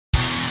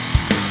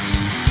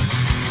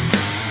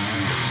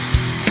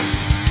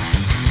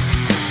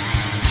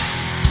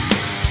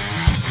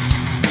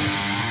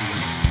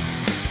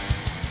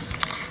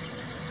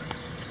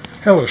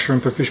Hello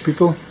shrimp and fish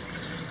people.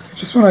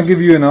 Just want to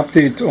give you an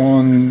update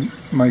on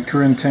my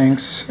current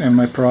tanks and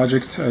my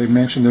project. I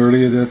mentioned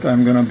earlier that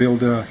I'm gonna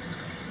build a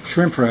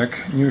shrimp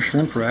rack, new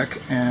shrimp rack,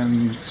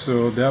 and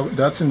so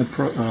that's in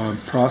the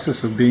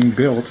process of being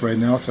built right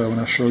now. So I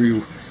want to show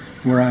you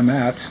where I'm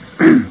at,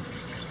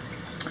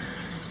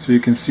 so you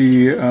can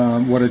see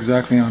what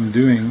exactly I'm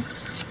doing.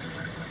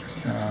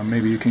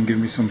 Maybe you can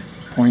give me some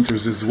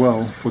pointers as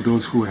well for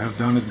those who have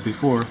done it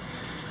before.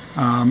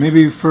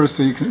 Maybe first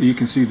you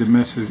can see the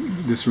mess.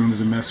 This room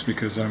is a mess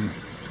because I'm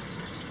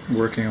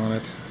working on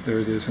it. There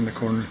it is in the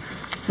corner.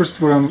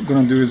 First, what I'm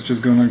gonna do is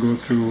just gonna go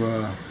through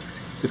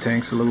the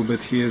tanks a little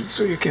bit here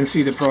so you can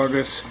see the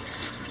progress.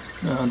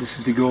 This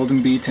is the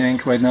Golden Bee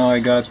tank. Right now I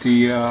got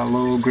the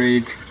low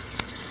grade,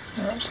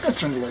 I'm just gonna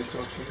turn the lights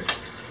off here.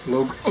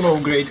 Low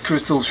grade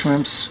crystal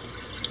shrimps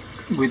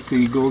with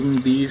the Golden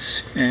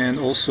Bees, and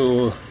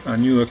also a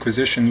new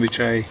acquisition which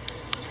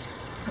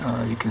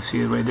you can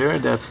see it right there.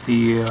 That's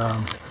the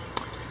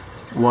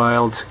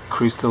wild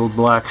crystal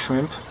black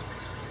shrimp.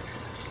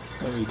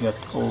 You get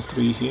all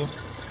three here.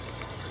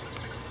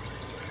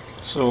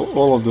 So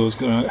all of those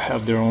gonna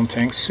have their own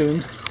tanks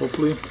soon,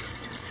 hopefully.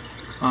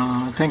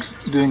 Tank's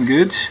doing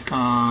good.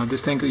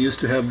 This tank used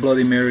to have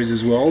Bloody Marys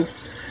as well,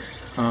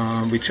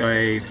 which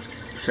I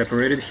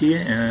separated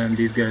here, and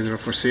these guys are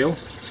for sale.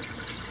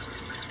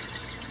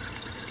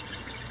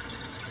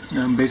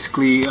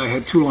 Basically, I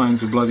had two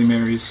lines of Bloody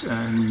Marys,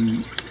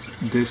 and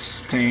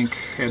this tank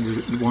had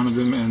one of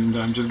them, and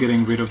I'm just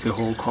getting rid of the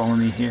whole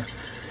colony here.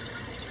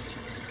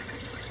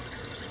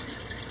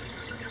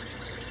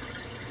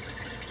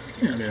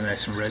 Yeah, they're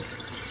nice and red.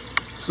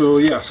 So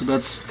yeah, so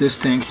that's this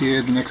tank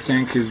here. The next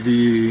tank is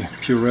the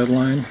Pure Red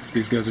line.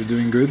 These guys are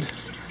doing good.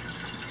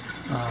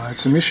 Had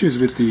some issues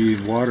with the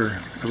water.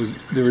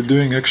 They were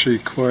doing actually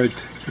quite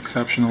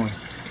exceptionally,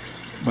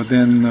 but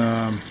then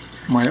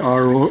my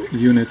RO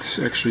units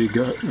actually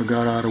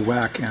got out of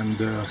whack, and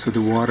so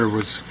the water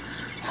was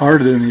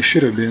harder than it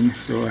should have been.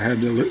 So I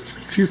had a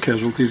few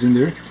casualties in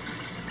there,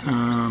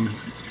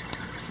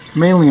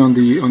 mainly on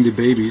the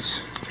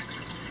babies.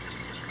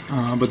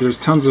 But there's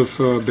tons of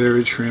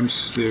buried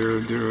shrimps.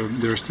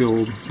 They're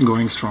still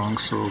going strong.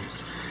 So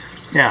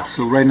yeah.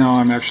 So right now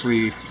I'm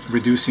actually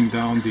reducing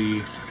down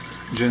the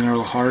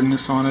general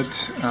hardness on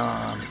it,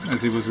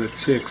 as it was at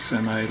 6,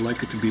 and I'd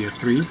like it to be at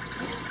 3.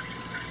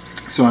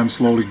 So I'm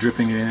slowly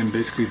dripping it in.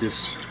 Basically,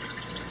 this,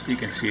 you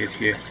can see it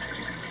here.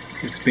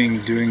 It's been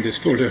doing this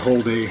for the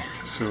whole day.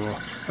 So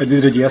I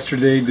did it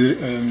yesterday,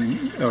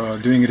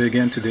 doing it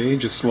again today,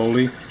 just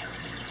slowly.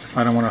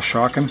 I don't want to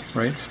shock him,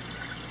 right?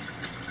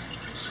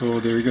 So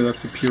there you go,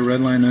 that's the Pure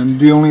Red line. And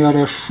the only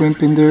other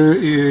shrimp in there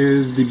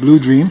is the Blue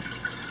Dream.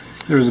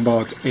 There's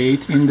about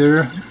 8 in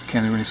there.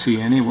 Can't even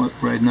see any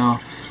right now.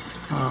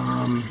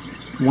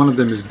 One of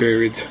them is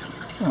buried.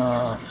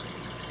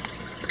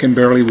 Can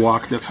barely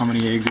walk. That's how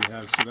many eggs it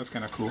has. So that's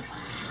kind of cool.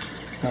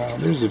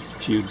 There's a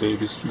few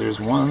babies. There's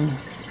one.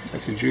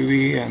 That's a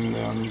juvie, and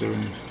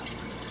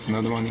there's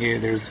another one here.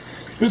 There's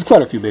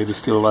quite a few babies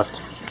still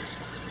left.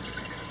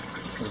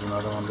 There's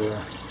another one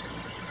there.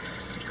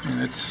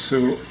 And so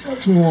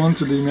let's move on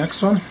to the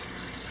next one.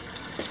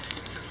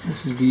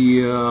 This is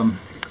the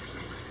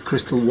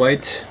crystal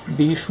white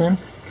bee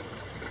shrimp.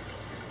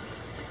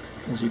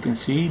 As you can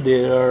see,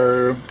 they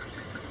are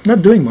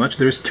not doing much.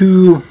 There's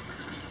 2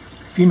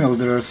 females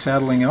that are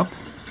saddling up.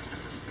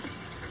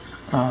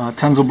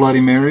 Tons of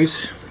Bloody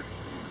Marys.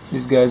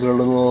 These guys are a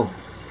little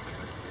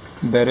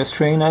better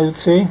strain, I would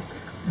say.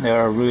 They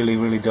are really,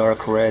 really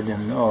dark red,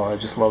 and oh, I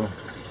just love them.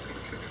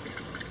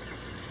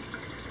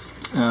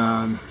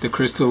 The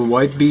crystal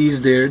white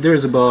bees,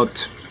 there's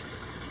about,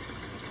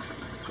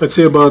 let's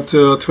say about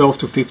 12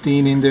 to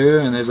 15 in there,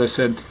 and as I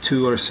said,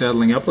 2 are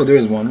saddling up. Oh,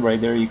 there's one right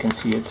there, you can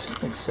see it.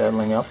 It's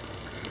saddling up.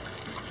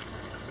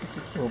 If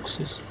it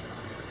focuses.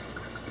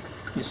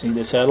 You see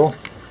the saddle?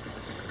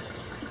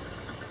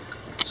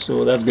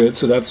 So that's good.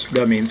 So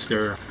that means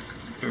there's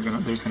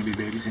gonna be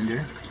babies in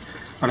there.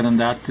 Other than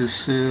that,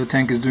 this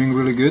tank is doing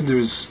really good.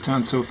 There's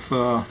tons of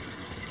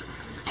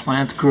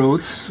plant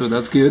growth, so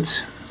that's good.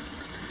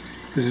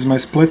 This is my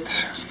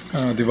split,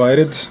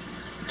 divided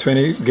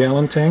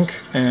 20-gallon tank,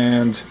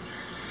 and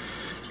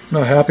I'm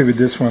not happy with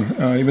this one.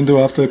 Even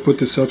though after I put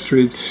the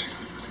substrate,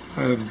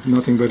 I have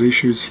nothing but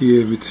issues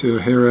here with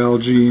hair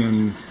algae,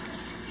 and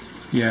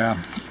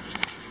yeah,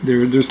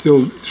 there's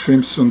still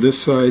shrimps on this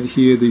side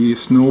here, the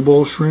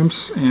snowball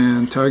shrimps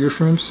and tiger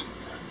shrimps,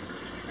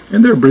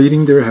 and they're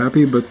breeding, they're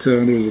happy, but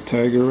there's a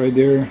tiger right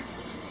there.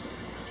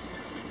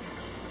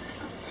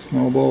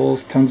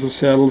 Snowballs, tons of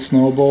saddle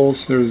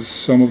snowballs. There's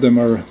some of them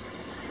are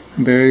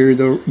buried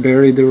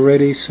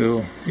already,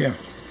 so yeah.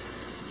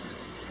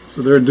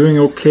 So they're doing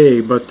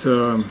okay, but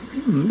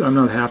I'm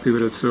not happy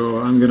with it,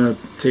 so I'm gonna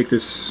take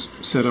this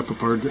setup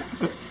apart,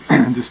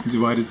 this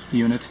divided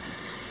unit,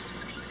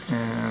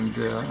 and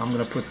I'm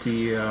gonna put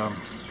the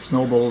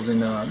snowballs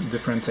in a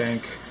different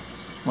tank,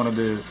 one of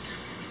the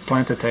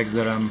plant attacks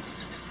that I'm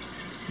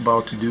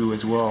about to do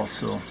as well.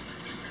 So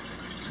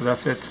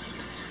that's it.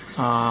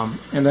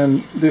 And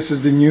then this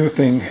is the new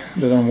thing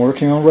that I'm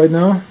working on right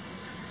now.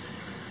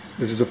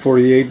 This is a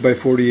 48 by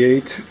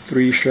 48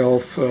 3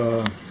 shelf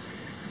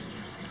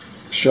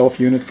shelf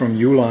unit from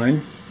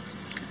Uline.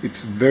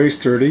 It's very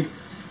sturdy,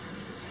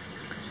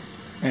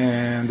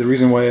 and the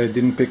reason why I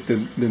didn't pick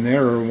the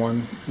narrower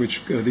one,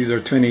 which these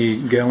are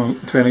 20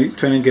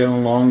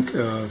 gallon long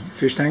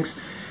fish tanks,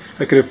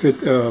 I could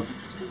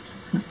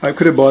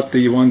have bought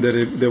the one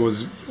that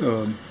was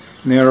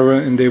narrower,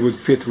 and they would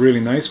fit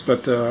really nice,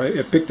 but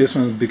I picked this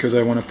one because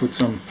I want to put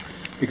some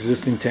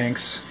existing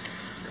tanks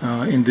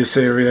in this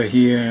area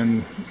here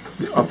and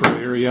the upper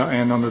area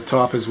and on the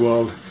top as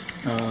well.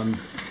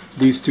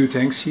 These two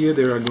tanks here,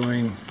 they are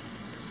going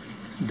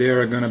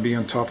to be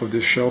on top of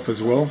this shelf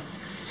as well.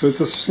 So it's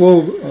a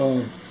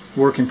slow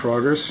work in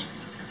progress.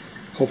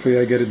 Hopefully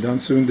I get it done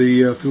soon.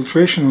 The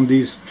filtration on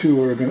these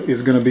two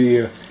is going to be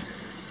a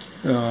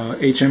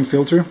HM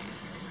filter,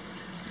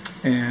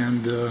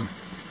 and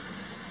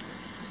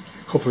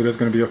hopefully that's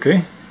going to be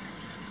okay.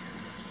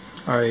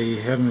 I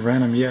haven't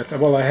ran them yet.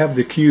 Well, I have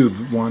the cube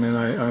one,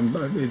 and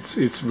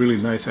it's really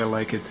nice. I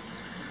like it.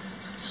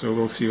 So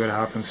we'll see what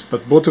happens.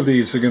 But both of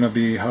these are going to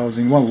be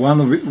housing. Well,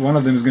 one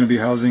of them is going to be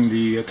housing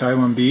the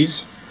Taiwan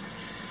bees,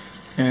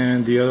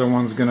 and the other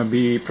one's going to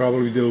be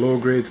probably the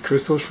low-grade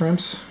crystal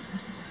shrimps.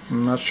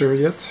 I'm not sure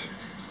yet.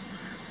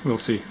 We'll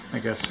see, I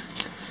guess.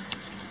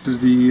 This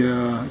is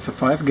it's a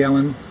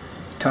 5-gallon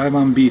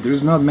Taiwan bee.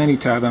 There's not many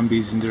Taiwan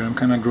bees in there. I'm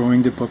kind of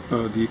growing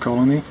the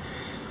colony.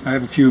 I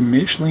have a few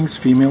Mishlings,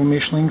 female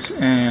Mishlings,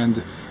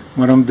 and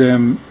one of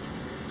them,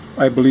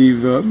 I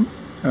believe,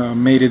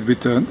 mated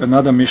with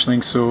another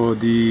Mishling. So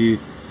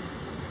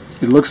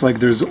it looks like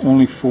there's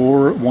only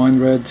 4 wine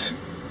red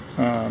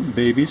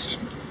babies.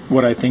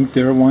 What I think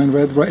they're wine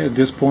red right at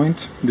this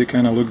point. They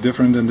kind of look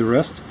different than the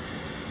rest.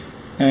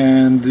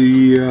 And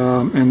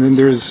then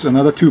there's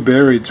another 2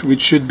 buried,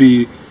 which should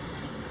be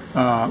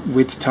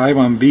with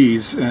Taiwan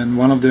bees, and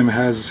one of them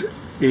has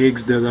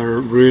eggs that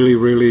are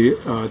really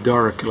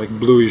dark, like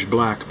bluish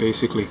black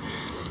basically.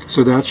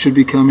 So that should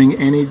be coming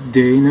any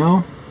day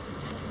now.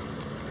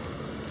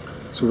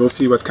 So we'll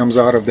see what comes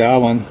out of that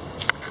one.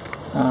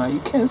 You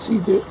can't see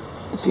the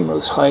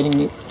females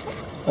hiding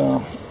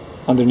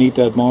underneath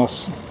that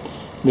moss.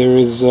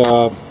 There's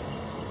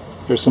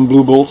some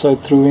blue bolts I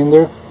threw in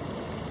there,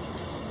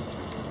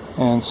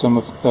 and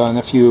and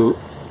a few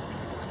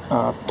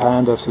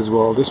pandas as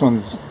well. This one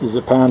is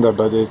a panda,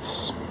 but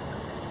it's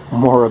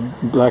more a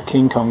black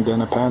King Kong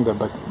than a panda,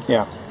 but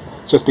yeah,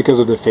 just because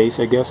of the face,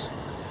 I guess.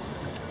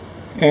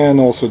 And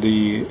also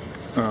the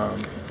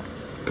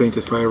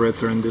painted fire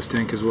reds are in this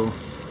tank as well,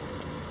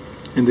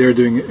 and they're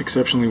doing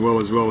exceptionally well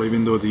as well,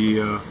 even though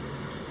the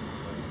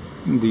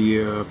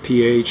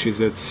pH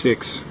is at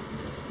 6.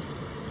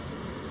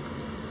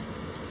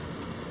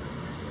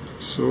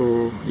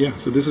 So yeah,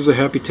 so this is a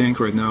happy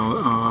tank right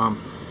now.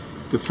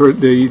 The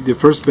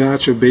first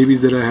batch of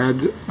babies that I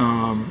had,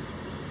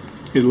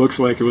 it looks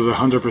like it was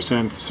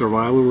 100%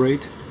 survival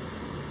rate,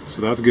 so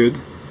that's good.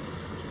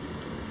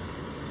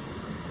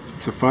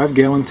 It's a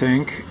 5-gallon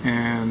tank,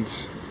 and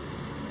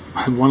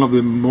one of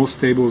the most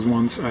stable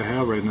ones I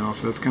have right now,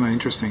 so that's kind of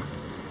interesting.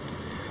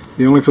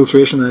 The only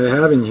filtration I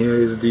have in here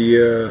is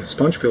the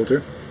sponge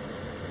filter,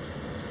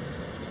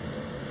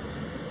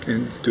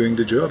 and it's doing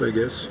the job, I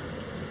guess.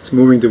 It's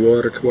moving the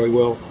water quite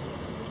well.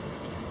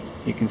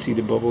 You can see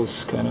the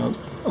bubbles kind of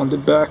on the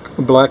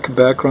black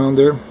background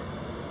there.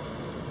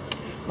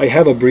 I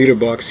have a breeder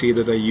box here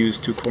that I use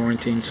to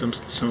quarantine some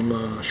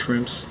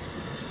shrimps,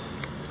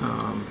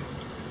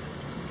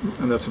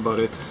 and that's about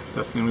it.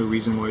 That's the only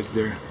reason why it's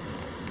there.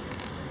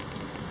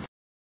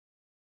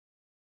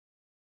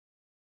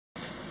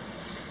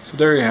 So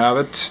there you have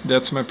it.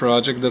 That's my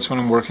project. That's what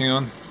I'm working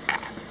on.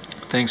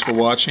 Thanks for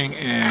watching,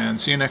 and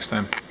see you next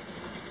time.